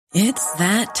It's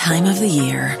that time of the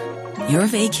year. Your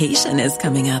vacation is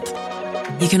coming up.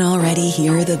 You can already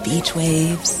hear the beach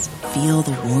waves, feel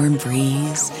the warm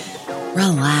breeze,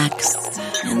 relax,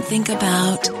 and think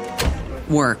about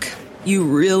work. You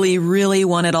really, really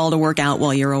want it all to work out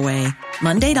while you're away.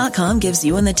 Monday.com gives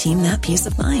you and the team that peace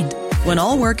of mind. When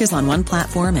all work is on one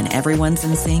platform and everyone's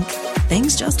in sync,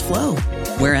 things just flow.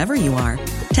 Wherever you are,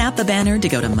 tap the banner to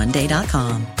go to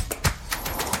Monday.com.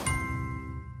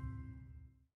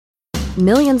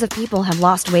 Millions of people have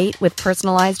lost weight with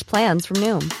personalized plans from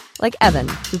Noom. Like Evan,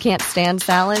 who can't stand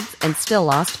salads and still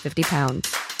lost 50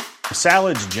 pounds.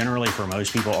 Salads generally for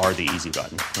most people are the easy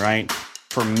button, right?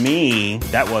 For me,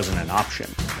 that wasn't an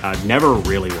option. I never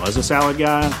really was a salad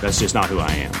guy. That's just not who I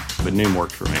am. But Noom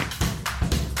worked for me.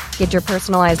 Get your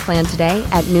personalized plan today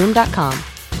at Noom.com.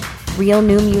 Real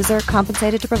Noom user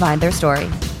compensated to provide their story.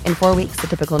 In 4 weeks, the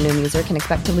typical Noom user can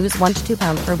expect to lose 1 to 2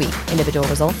 pounds per week. Individual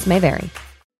results may vary.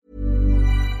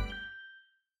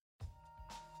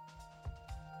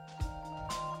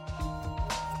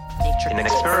 In an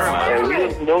experiment. We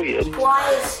don't know yet.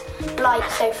 Why is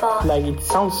light so far? Like, it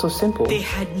sounds so simple. They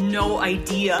had no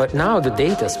idea. But now the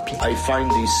data speaks. I find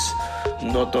this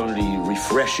not only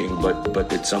refreshing,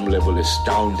 but at some level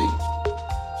astounding.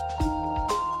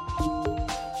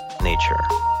 Nature.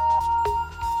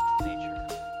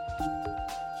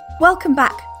 Welcome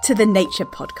back to the Nature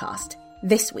Podcast.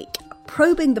 This week,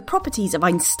 probing the properties of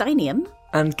Einsteinium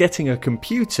and getting a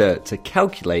computer to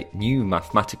calculate new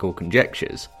mathematical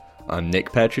conjectures. I'm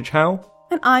Nick Petrić-Howe.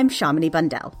 And I'm Shamini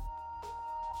Bundell.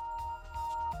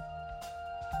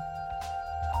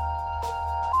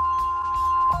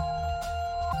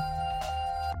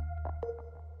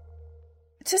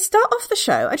 To start off the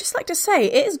show, I'd just like to say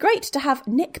it is great to have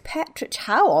Nick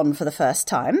Petrić-Howe on for the first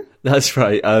time. That's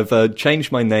right, I've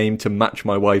changed my name to match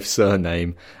my wife's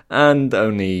surname, and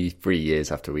only 3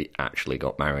 years after we actually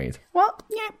got married. Well,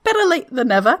 yeah, better late than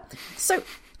never. So,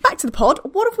 back to the pod,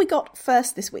 what have we got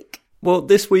first this week? Well,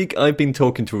 this week I've been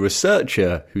talking to a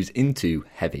researcher who's into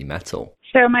heavy metal.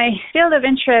 So my field of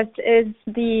interest is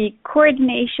the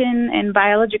coordination and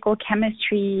biological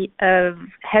chemistry of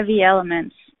heavy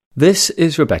elements. This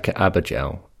is Rebecca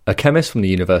Abergel, a chemist from the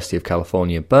University of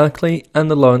California, Berkeley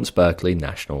and the Lawrence Berkeley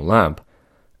National Lab.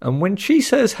 And when she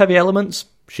says heavy elements,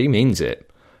 she means it.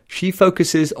 She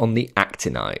focuses on the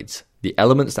actinides, the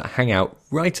elements that hang out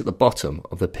right at the bottom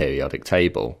of the periodic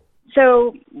table.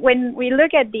 So when we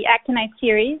look at the actinide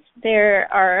series, there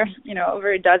are,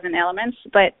 over a dozen elements,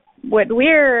 but what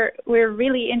we're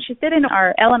really interested in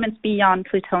are elements beyond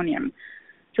plutonium.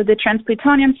 So the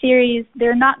transplutonium series,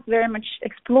 they're not very much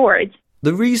explored.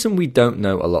 The reason we don't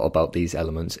know a lot about these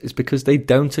elements is because they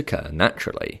don't occur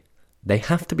naturally. They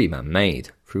have to be man-made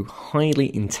through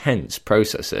highly intense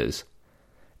processes.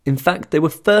 In fact, they were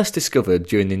first discovered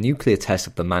during the nuclear test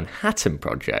of the Manhattan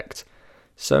Project,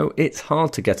 so it's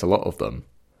hard to get a lot of them.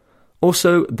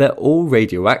 Also, they're all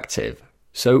radioactive,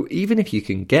 so even if you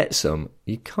can get some,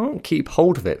 you can't keep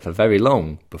hold of it for very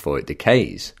long before it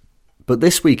decays. But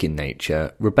this week in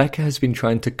Nature, Rebecca has been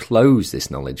trying to close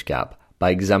this knowledge gap by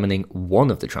examining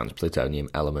one of the transplutonium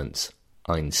elements,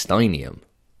 Einsteinium.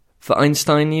 For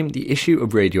Einsteinium, the issue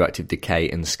of radioactive decay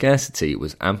and scarcity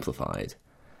was amplified.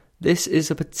 This is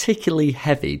a particularly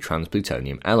heavy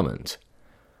transplutonium element.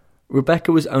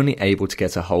 Rebecca was only able to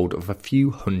get a hold of a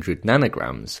few hundred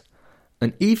nanograms,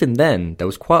 and even then there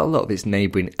was quite a lot of its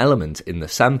neighbouring element in the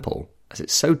sample, as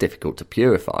it's so difficult to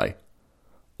purify.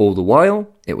 All the while,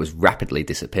 it was rapidly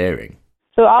disappearing.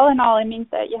 So all in all, it means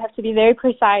that you have to be very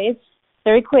precise,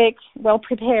 very quick, well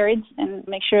prepared, and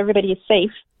make sure everybody is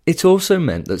safe. It also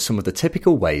meant that some of the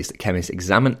typical ways that chemists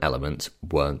examine elements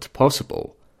weren't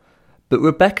possible. But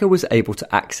Rebecca was able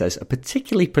to access a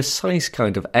particularly precise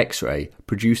kind of X-ray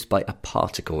produced by a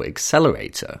particle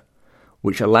accelerator,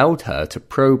 which allowed her to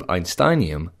probe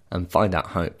Einsteinium and find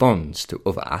out how it bonds to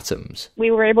other atoms. We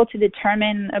were able to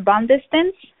determine a bond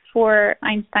distance for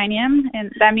Einsteinium, and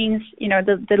that means,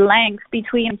 the length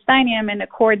between Einsteinium and a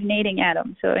coordinating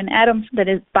atom, so an atom that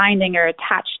is binding or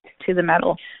attached to the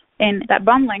metal. And that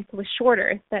bond length was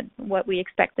shorter than what we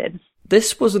expected.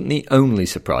 This wasn't the only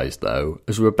surprise, though,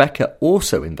 as Rebecca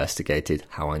also investigated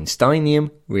how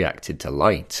Einsteinium reacted to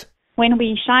light. When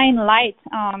we shine light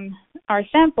on our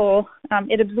sample,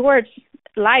 it absorbs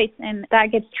light, and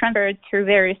that gets transferred through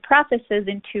various processes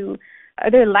into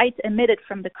other light emitted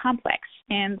from the complex.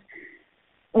 And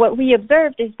what we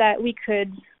observed is that we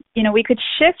could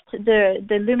shift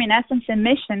the luminescence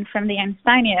emission from the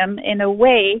Einsteinium in a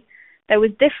way that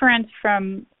was different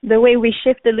from the way we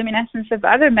shift the luminescence of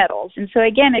other metals. And so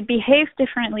again, it behaves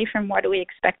differently from what we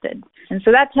expected. And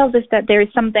so that tells us that there is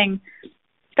something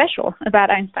special about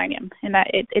einsteinium, in that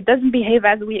it doesn't behave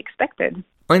as we expected.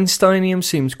 Einsteinium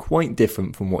seems quite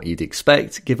different from what you'd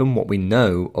expect, given what we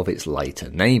know of its lighter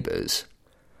neighbours.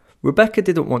 Rebecca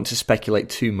didn't want to speculate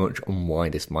too much on why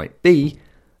this might be,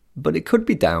 but it could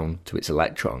be down to its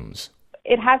electrons.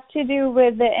 It has to do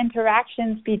with the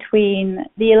interactions between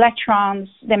the electrons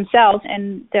themselves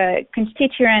and the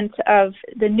constituent of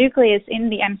the nucleus in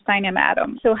the einsteinium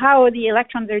atom. So how the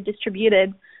electrons are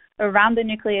distributed around the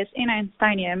nucleus in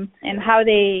einsteinium and how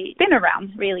they spin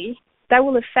around, really, that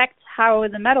will affect how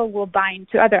the metal will bind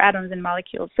to other atoms and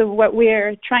molecules. So what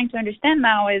we're trying to understand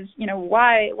now is,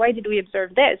 why did we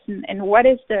observe this, and what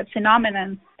is the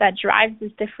phenomenon that drives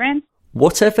this difference?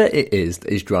 Whatever it is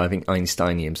that is driving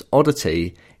einsteinium's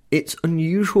oddity, its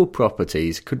unusual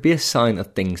properties could be a sign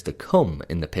of things to come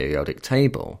in the periodic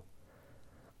table.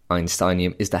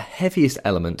 Einsteinium is the heaviest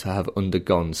element to have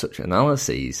undergone such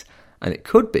analyses, and it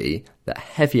could be that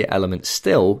heavier elements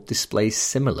still display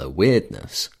similar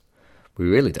weirdness. We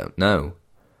really don't know.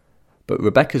 But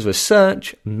Rebecca's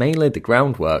research may lay the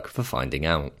groundwork for finding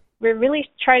out. We're really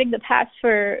charting the path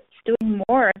for doing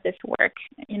more of this work.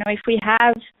 If we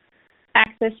have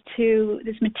access to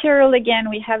this material again,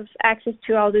 we have access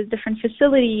to all these different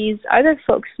facilities, other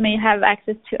folks may have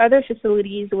access to other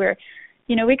facilities where,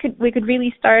 we could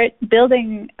really start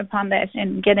building upon this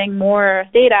and getting more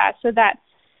data so that,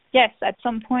 yes, at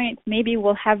some point, maybe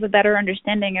we'll have a better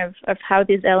understanding of how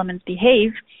these elements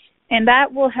behave. And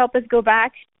that will help us go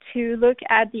back to look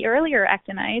at the earlier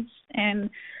actinides and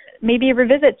maybe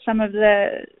revisit some of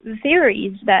the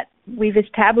theories that we've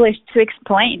established to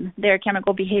explain their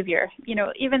chemical behavior.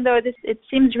 Even though it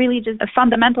seems really just a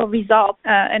fundamental result,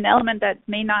 an element that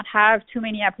may not have too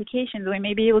many applications, we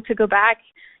may be able to go back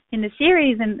in the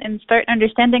series and start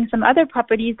understanding some other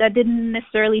properties that didn't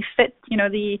necessarily fit,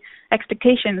 the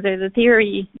expectations or the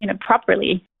theory,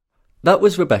 properly. That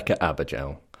was Rebecca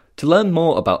Abergel. To learn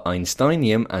more about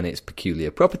einsteinium and its peculiar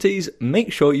properties,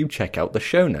 make sure you check out the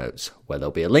show notes, where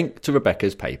there'll be a link to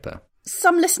Rebecca's paper.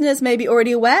 Some listeners may be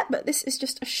already aware, but this is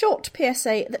just a short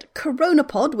PSA that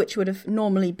Coronapod, which would have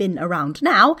normally been around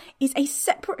now, is a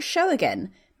separate show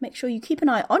again. Make sure you keep an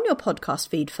eye on your podcast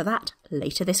feed for that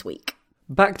later this week.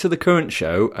 Back to the current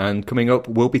show, and coming up,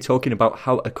 we'll be talking about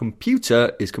how a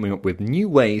computer is coming up with new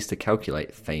ways to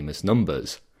calculate famous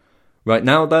numbers. Right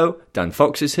now, though, Dan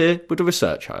Fox is here with the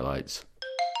research highlights.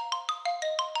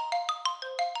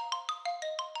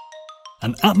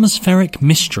 An atmospheric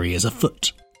mystery is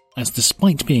afoot, as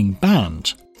despite being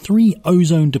banned, 3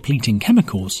 ozone-depleting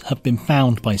chemicals have been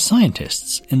found by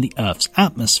scientists in the Earth's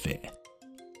atmosphere.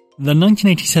 The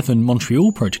 1987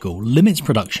 Montreal Protocol limits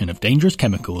production of dangerous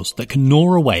chemicals that can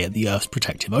gnaw away at the Earth's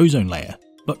protective ozone layer,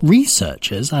 but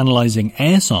researchers analysing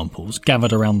air samples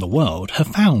gathered around the world have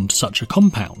found such a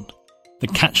compound, the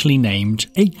catchily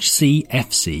named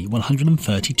HCFC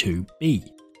 132b.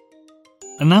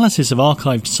 Analysis of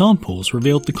archived samples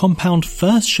revealed the compound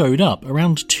first showed up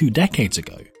around 2 decades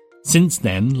ago. Since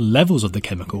then, levels of the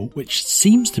chemical, which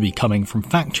seems to be coming from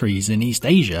factories in East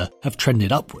Asia, have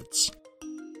trended upwards.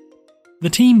 The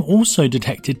team also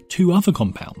detected 2 other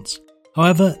compounds.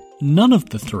 However, none of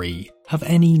the 3 have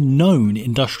any known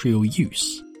industrial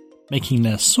use, making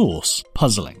their source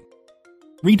puzzling.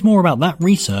 Read more about that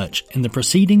research in the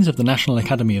Proceedings of the National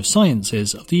Academy of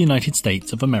Sciences of the United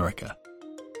States of America.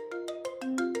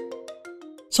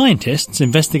 Scientists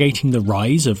investigating the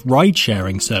rise of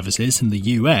ride-sharing services in the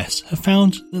US have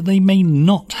found that they may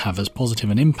not have as positive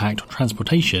an impact on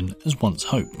transportation as once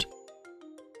hoped.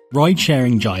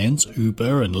 Ride-sharing giants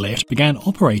Uber and Lyft began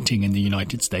operating in the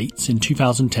United States in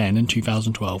 2010 and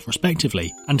 2012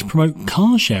 respectively, and to promote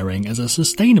car sharing as a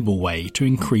sustainable way to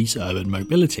increase urban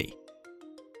mobility.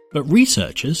 But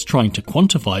researchers trying to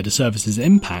quantify the service's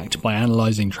impact by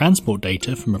analysing transport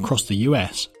data from across the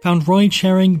US found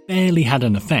ride-sharing barely had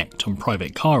an effect on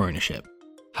private car ownership.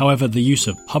 However, the use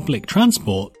of public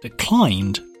transport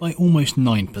declined by almost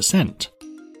 9%.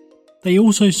 They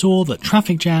also saw that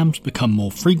traffic jams become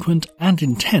more frequent and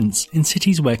intense in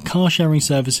cities where car-sharing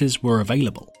services were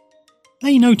available.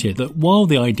 They noted that while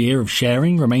the idea of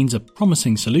sharing remains a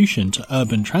promising solution to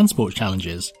urban transport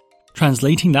challenges,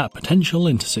 translating that potential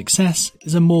into success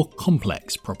is a more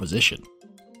complex proposition.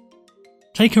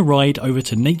 Take a ride over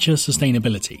to Nature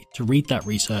Sustainability to read that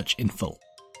research in full.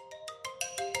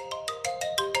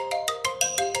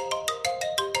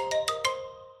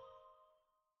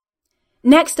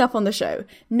 Next up on the show,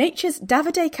 Nature's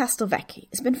Davide Castelvecchi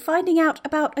has been finding out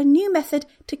about a new method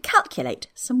to calculate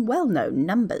some well-known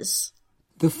numbers.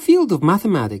 The field of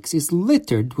mathematics is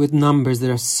littered with numbers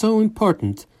that are so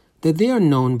important that they are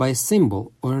known by a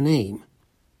symbol or a name.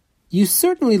 You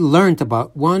certainly learned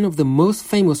about one of the most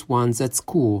famous ones at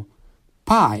school,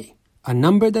 pi, a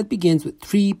number that begins with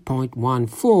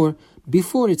 3.14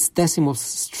 before its decimals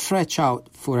stretch out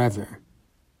forever.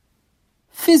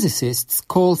 Physicists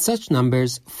call such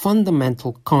numbers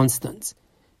fundamental constants,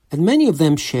 and many of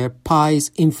them share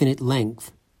pi's infinite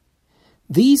length.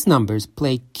 These numbers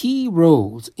play key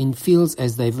roles in fields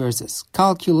as diverse as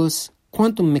calculus,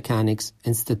 quantum mechanics,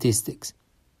 and statistics.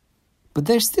 But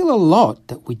there's still a lot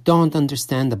that we don't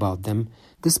understand about them,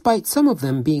 despite some of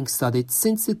them being studied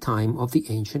since the time of the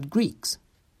ancient Greeks.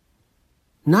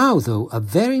 Now, though, a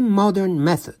very modern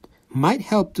method might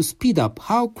help to speed up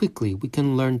how quickly we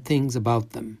can learn things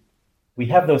about them. We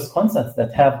have those constants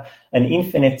that have an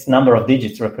infinite number of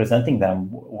digits representing them.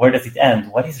 Where does it end?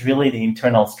 What is really the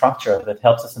internal structure that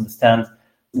helps us understand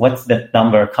what's that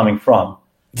number coming from?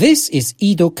 This is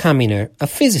Ido Kaminer, a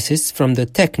physicist from the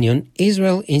Technion,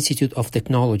 Israel Institute of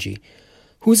Technology,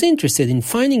 who's interested in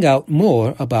finding out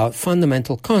more about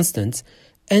fundamental constants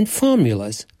and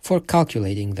formulas for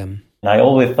calculating them. I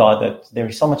always thought that there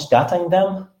is so much data in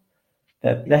them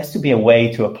that there has to be a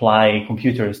way to apply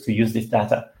computers to use this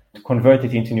data, to convert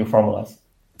it into new formulas.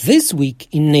 This week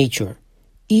in Nature,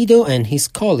 Ido and his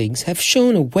colleagues have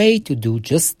shown a way to do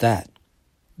just that.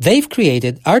 They've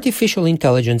created artificial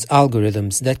intelligence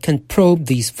algorithms that can probe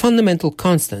these fundamental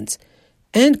constants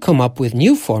and come up with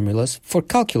new formulas for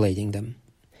calculating them.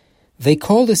 They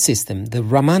call the system the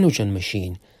Ramanujan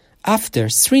machine, after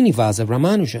Srinivasa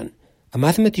Ramanujan, a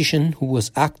mathematician who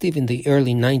was active in the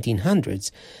early 1900s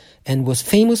and was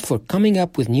famous for coming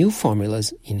up with new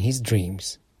formulas in his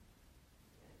dreams.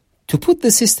 To put the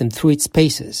system through its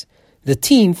paces, the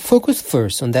team focused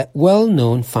first on that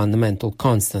well-known fundamental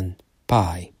constant,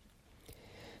 pi.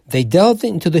 They delved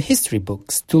into the history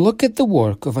books to look at the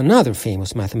work of another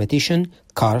famous mathematician,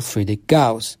 Carl Friedrich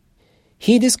Gauss.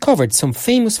 He discovered some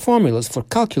famous formulas for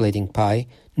calculating pi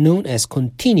known as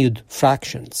continued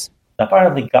fractions.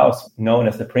 Apparently Gauss, known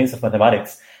as the Prince of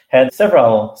Mathematics, had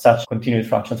several such continued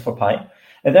fractions for pi.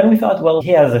 And then we thought, well,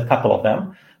 he has a couple of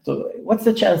them. So what's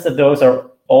the chance that those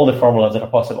are all the formulas that are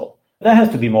possible? There has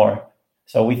to be more.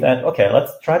 So we thought, okay,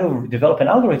 let's try to develop an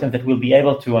algorithm that will be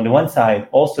able to, on the one side,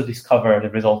 also discover the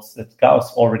results that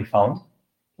Gauss already found.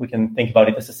 We can think about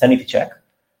it as a sanity check.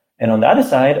 And on the other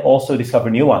side, also discover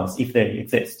new ones if they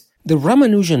exist. The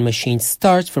Ramanujan machine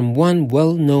starts from one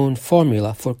well-known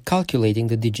formula for calculating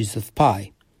the digits of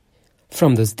pi.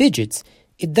 From those digits,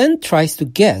 it then tries to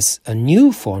guess a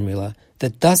new formula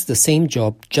that does the same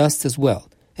job just as well,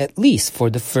 at least for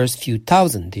the first few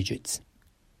thousand digits.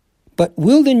 But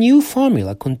will the new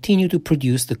formula continue to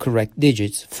produce the correct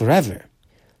digits forever?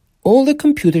 All the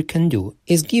computer can do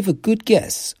is give a good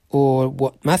guess, or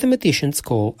what mathematicians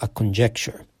call a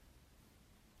conjecture.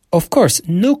 Of course,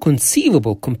 no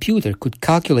conceivable computer could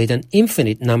calculate an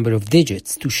infinite number of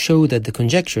digits to show that the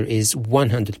conjecture is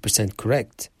 100%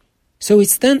 correct. So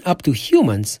it's then up to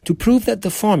humans to prove that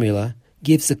the formula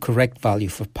gives the correct value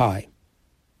for pi.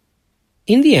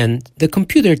 In the end, the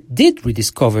computer did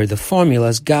rediscover the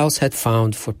formulas Gauss had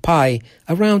found for pi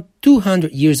around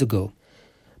 200 years ago,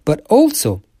 but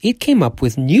also it came up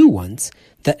with new ones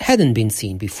that hadn't been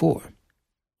seen before.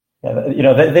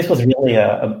 Yeah, this was really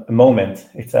a moment.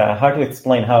 It's hard to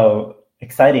explain how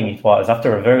exciting it was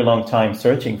after a very long time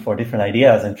searching for different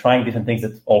ideas and trying different things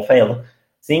that all failed.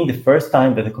 Seeing the first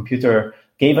time that the computer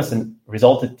gave us a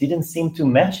result that didn't seem to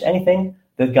match anything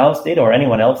that Gauss did or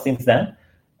anyone else since then.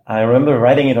 I remember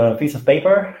writing it on a piece of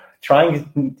paper,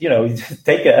 trying,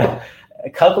 to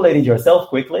calculate it yourself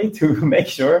quickly to make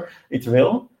sure it's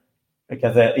real,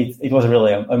 because it was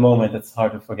really a moment that's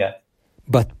hard to forget.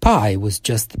 But pi was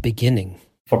just the beginning.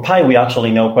 For pi, we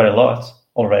actually know quite a lot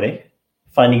already.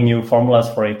 Finding new formulas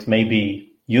for it may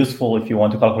be useful if you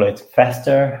want to calculate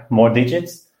faster, more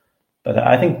digits. But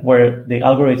I think where the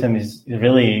algorithm is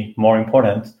really more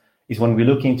important is when we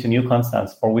look into new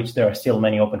constants for which there are still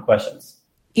many open questions.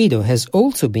 Ido has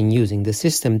also been using the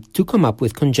system to come up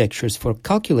with conjectures for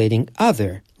calculating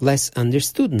other, less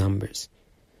understood numbers.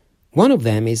 One of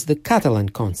them is the Catalan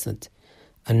constant,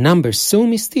 a number so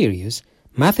mysterious,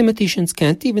 mathematicians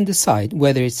can't even decide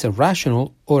whether it's a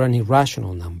rational or an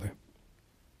irrational number.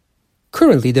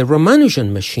 Currently, the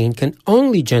Ramanujan machine can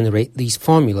only generate these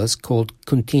formulas called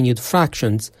continued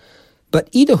fractions, but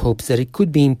Ido hopes that it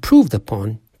could be improved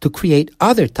upon to create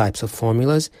other types of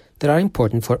formulas that are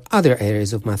important for other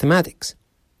areas of mathematics.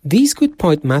 These could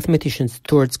point mathematicians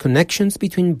towards connections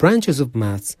between branches of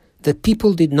maths that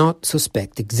people did not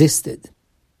suspect existed.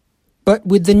 But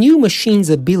with the new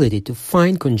machine's ability to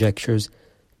find conjectures,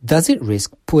 does it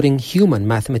risk putting human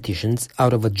mathematicians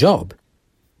out of a job?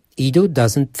 Ido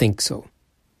doesn't think so.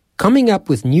 Coming up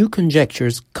with new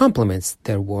conjectures complements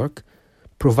their work,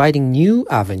 providing new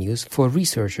avenues for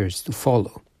researchers to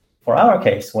follow. For our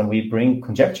case, when we bring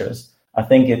conjectures, I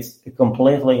think it's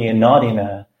completely not in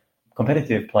a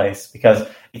competitive place because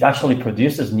it actually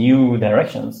produces new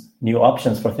directions, new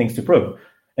options for things to prove.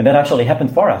 And that actually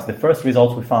happened for us. The first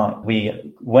results we found,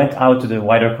 we went out to the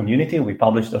wider community, we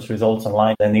published those results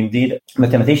online, and indeed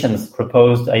mathematicians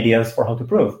proposed ideas for how to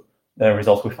prove the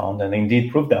results we found, and indeed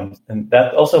proved them. And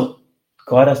that also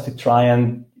got us to try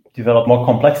and develop more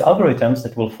complex algorithms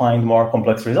that will find more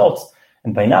complex results.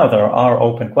 And by now, there are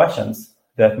open questions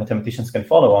that mathematicians can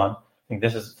follow on. I think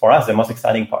this is, for us, the most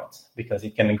exciting part, because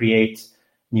it can create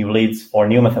new leads for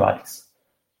new mathematics.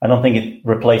 I don't think it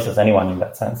replaces anyone in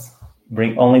that sense.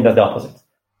 Only does the opposite.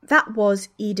 That was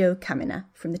Ido Kaminer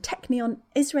from the Technion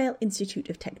Israel Institute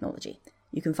of Technology.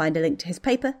 You can find a link to his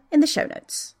paper in the show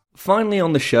notes. Finally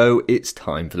on the show, it's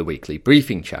time for the weekly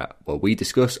briefing chat, where we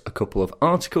discuss a couple of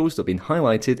articles that have been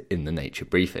highlighted in the Nature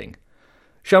briefing.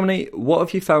 Shamini, what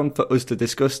have you found for us to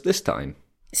discuss this time?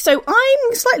 So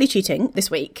I'm slightly cheating this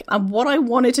week, and what I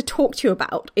wanted to talk to you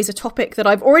about is a topic that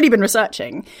I've already been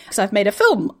researching, because I've made a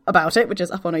film about it, which is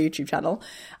up on our YouTube channel,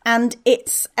 and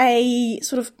it's a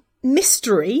sort of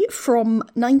mystery from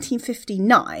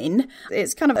 1959.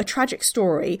 It's kind of a tragic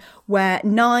story where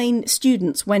 9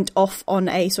 students went off on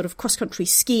a sort of cross-country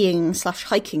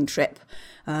skiing/hiking trip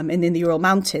in the Ural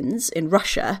Mountains in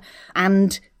Russia,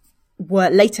 and were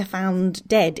later found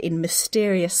dead in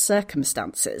mysterious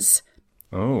circumstances.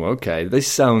 Oh, okay. This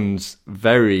sounds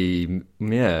very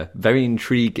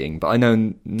intriguing, but I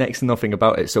know next to nothing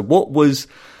about it. So what was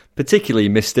particularly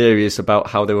mysterious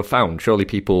about how they were found? Surely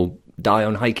people die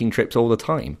on hiking trips all the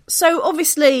time. So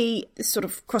obviously, this sort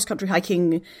of cross-country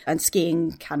hiking and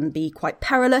skiing can be quite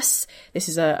perilous. This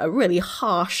is a really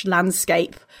harsh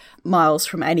landscape, miles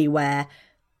from anywhere,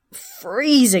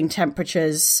 freezing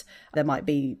temperatures. There might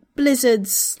be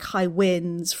blizzards, high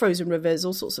winds, frozen rivers,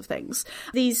 all sorts of things.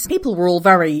 These people were all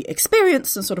very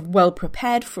experienced and sort of well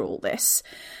prepared for all this.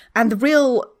 And the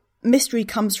real mystery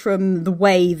comes from the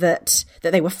way that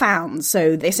they were found.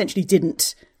 So they essentially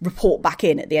didn't report back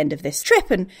in at the end of this trip,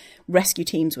 and rescue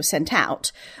teams were sent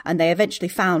out, and they eventually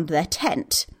found their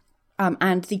tent.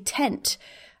 And the tent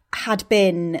had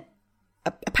been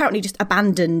apparently just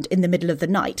abandoned in the middle of the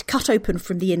night, cut open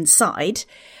from the inside.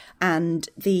 And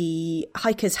the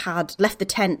hikers had left the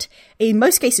tent, in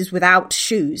most cases without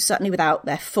shoes, certainly without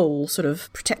their full sort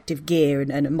of protective gear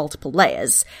and multiple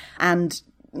layers. And,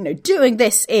 you know, doing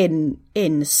this in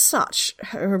such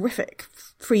horrific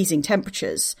freezing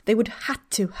temperatures, they would have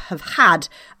to have had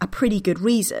a pretty good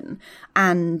reason.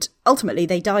 And ultimately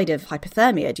they died of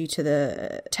hypothermia due to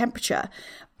the temperature.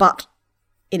 But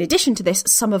in addition to this,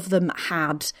 some of them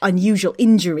had unusual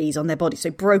injuries on their body,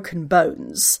 so broken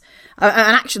bones. And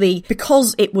actually,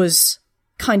 because it was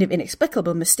kind of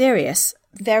inexplicable, mysterious,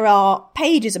 there are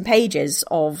pages and pages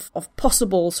of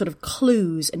possible sort of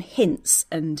clues and hints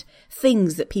and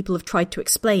things that people have tried to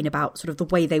explain about sort of the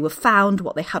way they were found,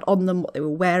 what they had on them, what they were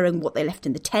wearing, what they left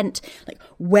in the tent, like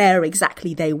where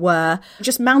exactly they were.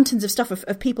 Just mountains of stuff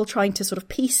of people trying to sort of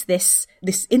piece this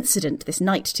incident, this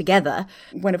night together,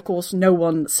 when of course no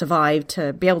one survived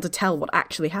to be able to tell what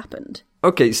actually happened.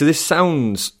 Okay, so this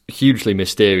sounds hugely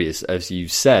mysterious, as you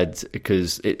said,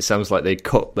 because it sounds like they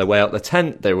cut their way out the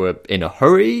tent. They were in a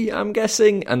hurry, I'm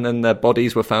guessing, and then their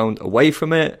bodies were found away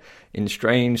from it in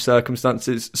strange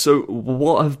circumstances. So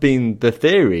what have been the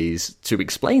theories to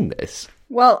explain this?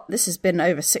 Well, this has been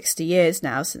over 60 years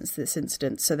now since this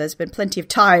incident, so there's been plenty of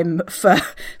time for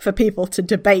people to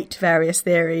debate various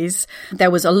theories.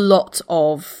 There was a lot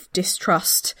of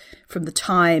distrust from the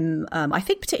time, I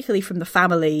think particularly from the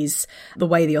families, the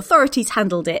way the authorities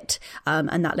handled it,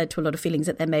 and that led to a lot of feelings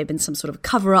that there may have been some sort of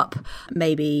cover-up,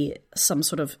 maybe some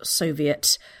sort of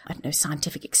Soviet,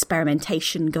 scientific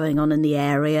experimentation going on in the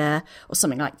area, or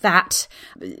something like that.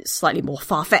 Slightly more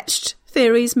far-fetched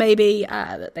theories, maybe,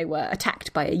 that they were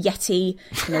attacked by a Yeti,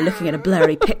 looking at a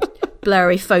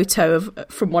blurry photo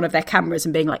from one of their cameras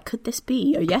and being like, could this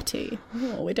be a Yeti?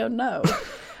 Oh, we don't know.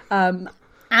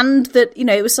 And that,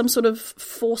 it was some sort of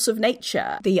force of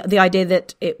nature. The idea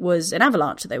that it was an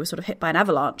avalanche, that they were sort of hit by an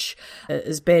avalanche,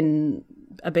 has been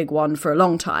a big one for a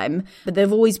long time. But there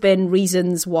have always been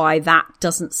reasons why that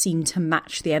doesn't seem to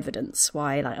match the evidence.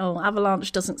 Why,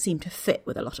 avalanche doesn't seem to fit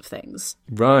with a lot of things.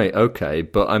 Right, okay.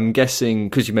 But I'm guessing,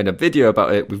 because you made a video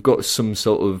about it, we've got some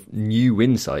sort of new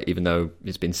insight, even though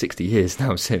it's been 60 years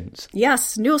now since.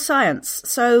 Yes, new science.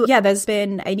 So, there's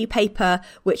been a new paper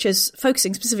which is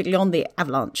focusing specifically on the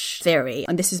avalanche theory.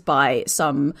 And this is by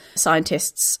some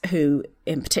scientists who,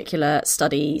 in particular,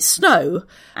 study snow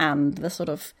and the sort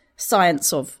of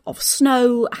science of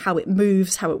snow, how it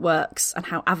moves, how it works, and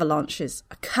how avalanches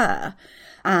occur.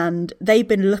 And they've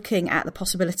been looking at the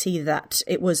possibility that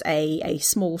it was a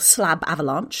small slab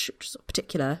avalanche, which is a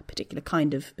particular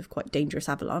kind of quite dangerous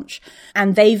avalanche.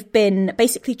 And they've been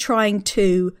basically trying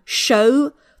to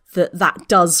show that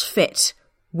does fit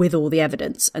with all the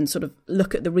evidence and sort of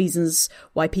look at the reasons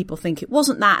why people think it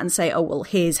wasn't that and say, oh, well,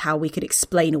 here's how we could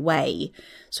explain away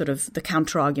sort of the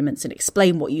counter arguments and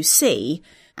explain what you see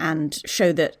and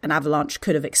show that an avalanche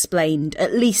could have explained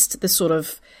at least the sort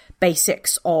of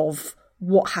basics of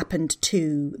what happened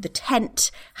to the tent,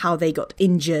 how they got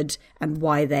injured, and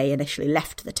why they initially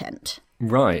left the tent.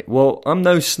 Right. Well, I'm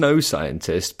no snow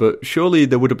scientist, but surely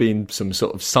there would have been some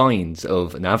sort of signs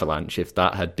of an avalanche if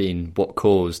that had been what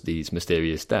caused these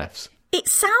mysterious deaths. It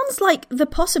sounds like the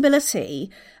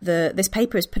possibility this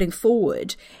paper is putting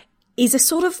forward is a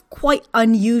sort of quite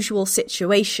unusual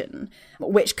situation,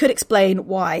 which could explain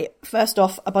why, first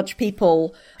off, a bunch of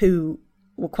people who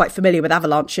were quite familiar with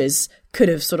avalanches could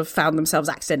have sort of found themselves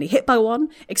accidentally hit by one,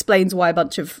 explains why a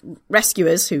bunch of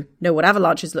rescuers who know what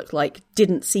avalanches look like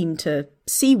didn't seem to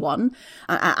see one,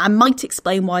 and might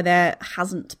explain why there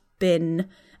hasn't been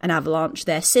an avalanche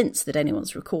there since that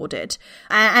anyone's recorded.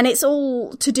 And it's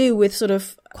all to do with sort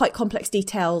of quite complex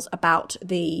details about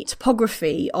the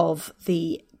topography of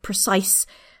the precise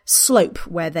slope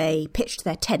where they pitched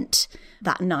their tent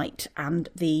that night and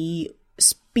the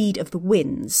speed of the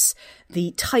winds,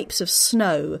 the types of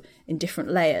snow in different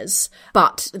layers.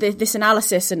 But this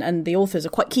analysis and the authors are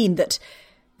quite keen that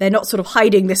they're not sort of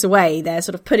hiding this away. They're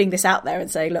sort of putting this out there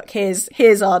and saying, look,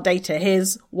 here's our data.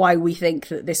 Here's why we think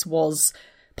that this was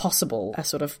possible. A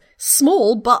sort of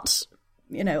small but,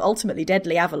 ultimately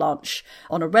deadly avalanche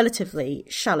on a relatively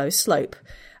shallow slope.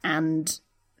 And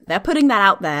they're putting that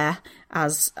out there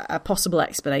as a possible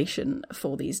explanation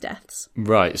for these deaths.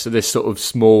 Right, so this sort of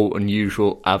small,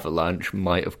 unusual avalanche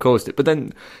might have caused it. But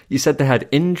then you said they had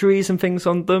injuries and things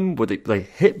on them. Were they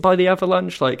hit by the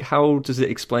avalanche? Like, how does it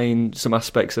explain some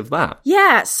aspects of that?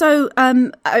 Yeah, so,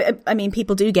 I mean,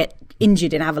 people do get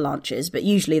injured in avalanches, but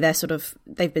usually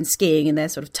they've been skiing and they're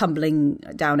sort of tumbling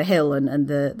down a hill and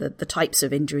the types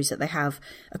of injuries that they have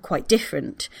are quite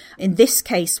different. In this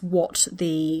case, what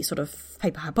the sort of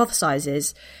paper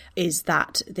hypothesizes is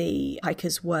that the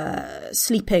hikers were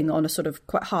sleeping on a sort of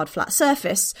quite hard flat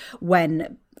surface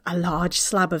when a large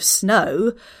slab of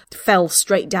snow fell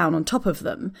straight down on top of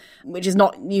them, which is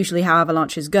not usually how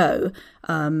avalanches go,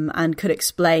 and could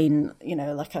explain,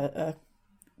 like a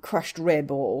crushed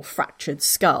rib or fractured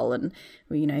skull. And,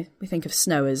 we think of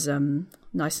snow as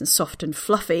nice and soft and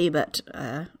fluffy, but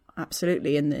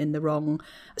absolutely in the wrong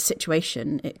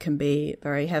situation, it can be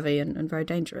very heavy and very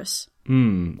dangerous.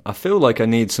 I feel like I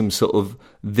need some sort of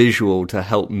visual to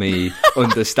help me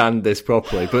understand this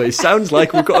properly, but it sounds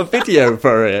like we've got a video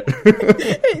for it.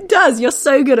 It does. You're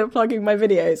so good at plugging my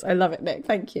videos. I love it, Nick.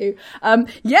 Thank you.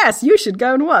 Yes, you should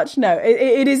go and watch. No,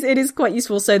 it is quite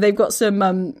useful. So they've got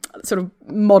some sort of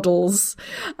models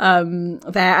there,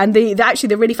 and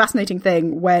the really fascinating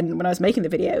thing when I was making the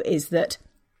video is that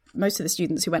most of the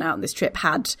students who went out on this trip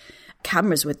had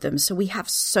cameras with them. So we have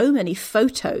so many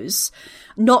photos,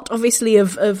 not obviously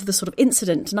of the sort of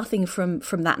incident, nothing from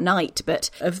that night, but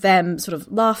of them sort of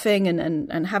laughing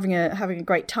and having a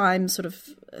great time, sort of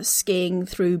skiing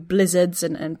through blizzards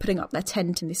and putting up their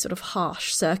tent in these sort of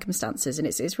harsh circumstances. And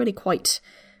it's really quite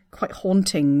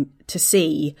haunting to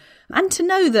see and to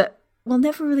know that we'll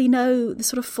never really know the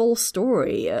sort of full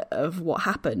story of what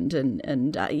happened,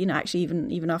 and actually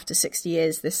even after 60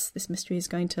 years, this mystery is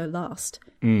going to last.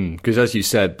 Because as you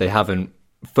said, they haven't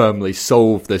firmly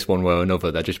solved this one way or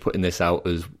another. They're just putting this out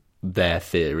as their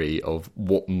theory of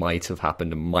what might have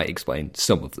happened and might explain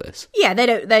some of this. Yeah, they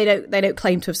don't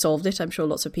claim to have solved it. I'm sure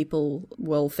lots of people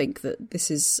will think that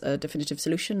this is a definitive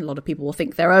solution. A lot of people will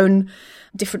think their own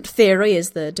different theory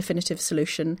is the definitive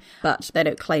solution, but they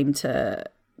don't claim to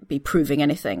be proving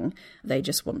anything. They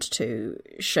just want to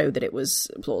show that it was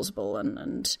plausible,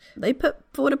 and they put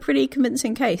forward a pretty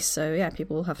convincing case. So yeah,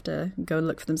 people will have to go and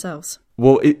look for themselves.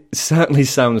 Well, it certainly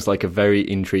sounds like a very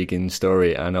intriguing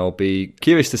story, and I'll be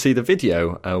curious to see the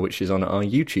video, which is on our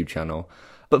YouTube channel.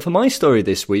 But for my story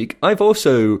this week, I've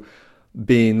also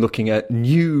been looking at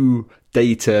new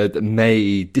data that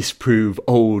may disprove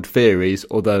old theories,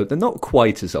 although they're not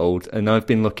quite as old. And I've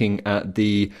been looking at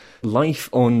the life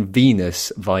on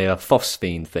Venus via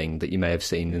phosphine thing that you may have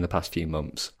seen in the past few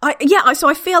months. So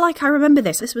I feel like I remember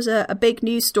this. This was a big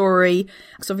news story,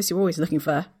 because obviously we're always looking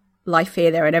for life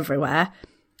here, there and everywhere.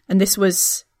 And this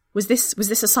was Was this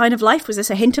a sign of life? Was this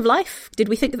a hint of life? Did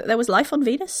we think that there was life on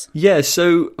Venus? Yeah,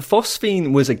 so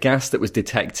phosphine was a gas that was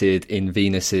detected in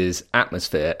Venus's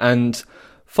atmosphere, and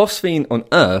phosphine on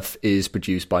Earth is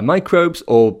produced by microbes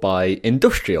or by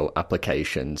industrial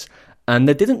applications. And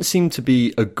there didn't seem to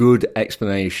be a good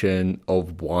explanation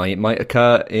of why it might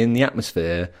occur in the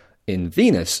atmosphere in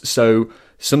Venus. So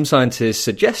some scientists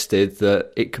suggested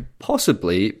that it could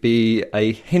possibly be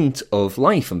a hint of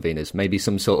life on Venus, maybe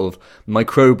some sort of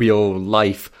microbial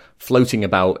life floating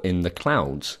about in the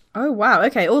clouds. Oh, wow.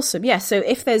 Okay, awesome. Yeah, so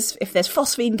if there's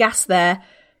phosphine gas there,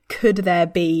 could there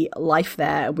be life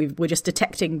there? We're just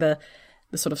detecting the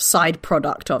sort of side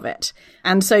product of it.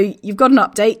 And so you've got an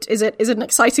update. Is it an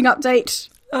exciting update?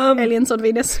 Aliens on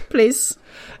Venus, please.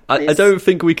 I don't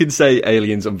think we can say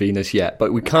aliens on Venus yet,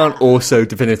 but we can't also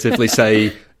definitively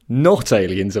say not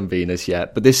aliens on Venus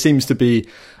yet. But this seems to be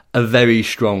a very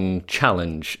strong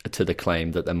challenge to the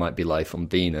claim that there might be life on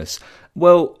Venus.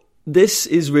 Well, this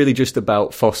is really just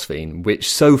about phosphine, which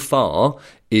so far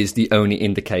is the only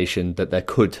indication that there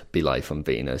could be life on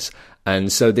Venus.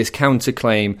 And so this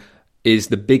counterclaim is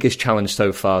the biggest challenge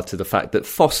so far to the fact that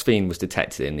phosphine was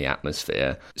detected in the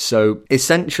atmosphere. So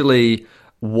essentially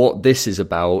what this is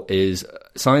about is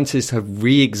scientists have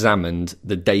re-examined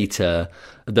the data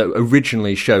that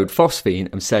originally showed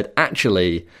phosphine and said,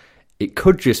 actually, it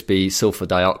could just be sulfur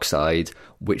dioxide,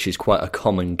 which is quite a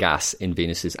common gas in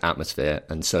Venus's atmosphere,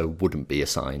 and so wouldn't be a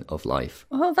sign of life.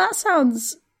 Well, that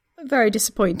sounds very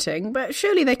disappointing, but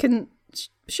surely we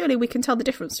can tell the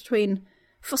difference between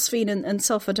phosphine and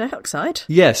sulfur dioxide.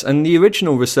 Yes, and the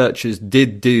original researchers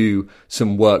did do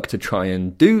some work to try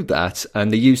and do that,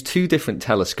 and they used 2 different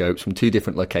telescopes from 2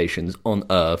 different locations on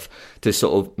Earth to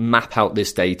sort of map out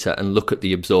this data and look at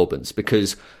the absorbance,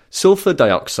 because sulfur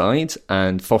dioxide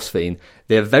and phosphine,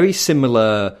 they're very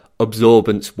similar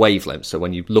absorbance wavelengths. So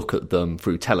when you look at them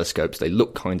through telescopes, they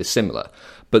look kind of similar.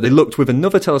 But they looked with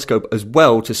another telescope as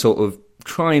well to sort of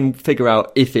try and figure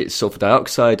out if it's sulfur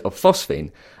dioxide or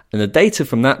phosphine. And the data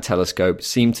from that telescope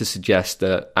seemed to suggest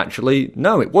that actually,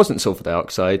 no, it wasn't sulfur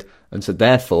dioxide, and so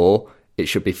therefore it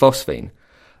should be phosphine.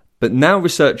 But now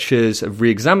researchers have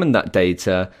re-examined that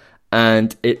data,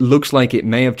 and it looks like it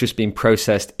may have just been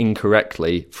processed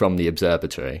incorrectly from the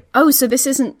observatory. Oh, so this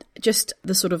isn't just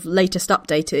the sort of latest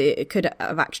update. It could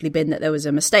have actually been that there was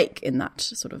a mistake in that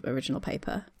sort of original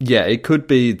paper. Yeah, it could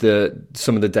be that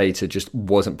some of the data just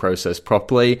wasn't processed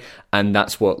properly, and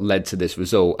that's what led to this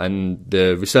result. And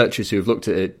the researchers who have looked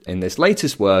at it in this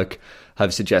latest work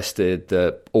have suggested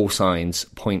that all signs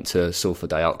point to sulfur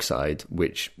dioxide,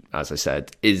 which, as I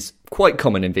said, is quite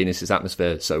common in Venus's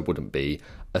atmosphere, so wouldn't be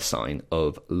a sign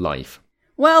of life.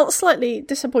 Well, slightly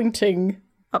disappointing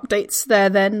updates there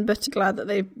then, but glad that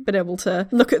they've been able to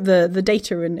look at the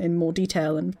data in more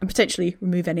detail and potentially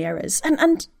remove any errors.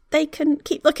 And they can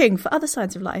keep looking for other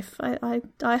signs of life.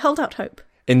 I hold out hope.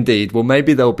 Indeed. Well,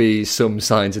 maybe there'll be some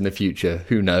signs in the future.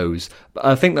 Who knows? But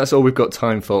I think that's all we've got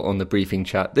time for on the briefing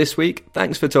chat this week.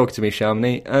 Thanks for talking to me,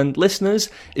 Shamini. And listeners,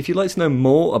 if you'd like to know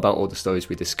more about all the stories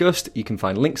we discussed, you can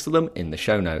find links to them in the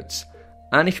show notes.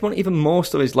 And if you want even more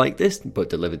stories like this, but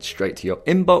delivered straight to your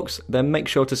inbox, then make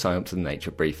sure to sign up to the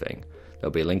Nature Briefing.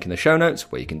 There'll be a link in the show notes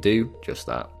where you can do just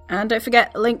that. And don't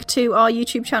forget, a link to our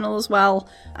YouTube channel as well,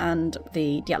 and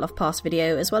the Dyatlov Pass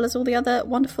video, as well as all the other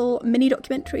wonderful mini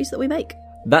documentaries that we make.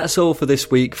 That's all for this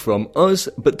week from us,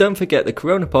 but don't forget the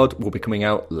Corona Pod will be coming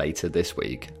out later this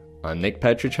week. I'm Nick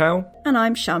Petrichow. And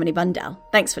I'm Shamini Bundell.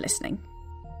 Thanks for listening.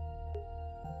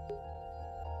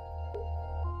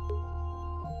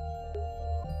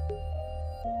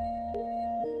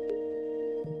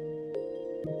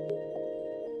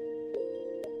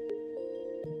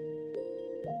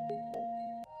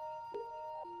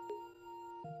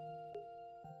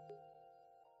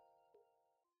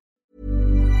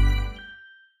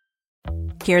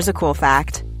 Here's a cool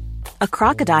fact. A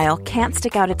crocodile can't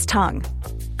stick out its tongue.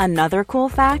 Another cool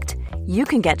fact, you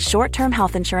can get short-term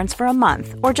health insurance for a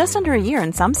month or just under a year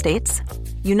in some states.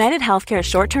 United Healthcare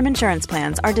short-term insurance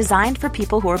plans are designed for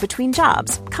people who are between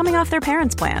jobs, coming off their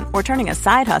parents' plan, or turning a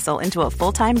side hustle into a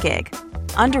full-time gig.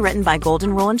 Underwritten by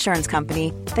Golden Rule Insurance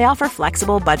Company, they offer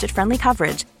flexible, budget-friendly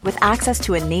coverage with access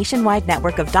to a nationwide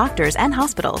network of doctors and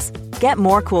hospitals. Get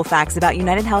more cool facts about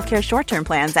United Healthcare short-term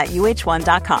plans at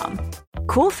uh1.com.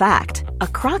 Cool fact, a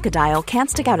crocodile can't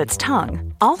stick out its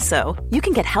tongue. Also, you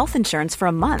can get health insurance for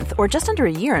a month or just under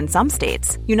a year in some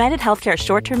states. United Healthcare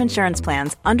short-term insurance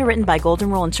plans, underwritten by Golden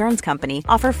Rule Insurance Company,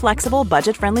 offer flexible,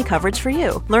 budget-friendly coverage for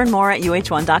you. Learn more at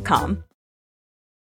uh1.com.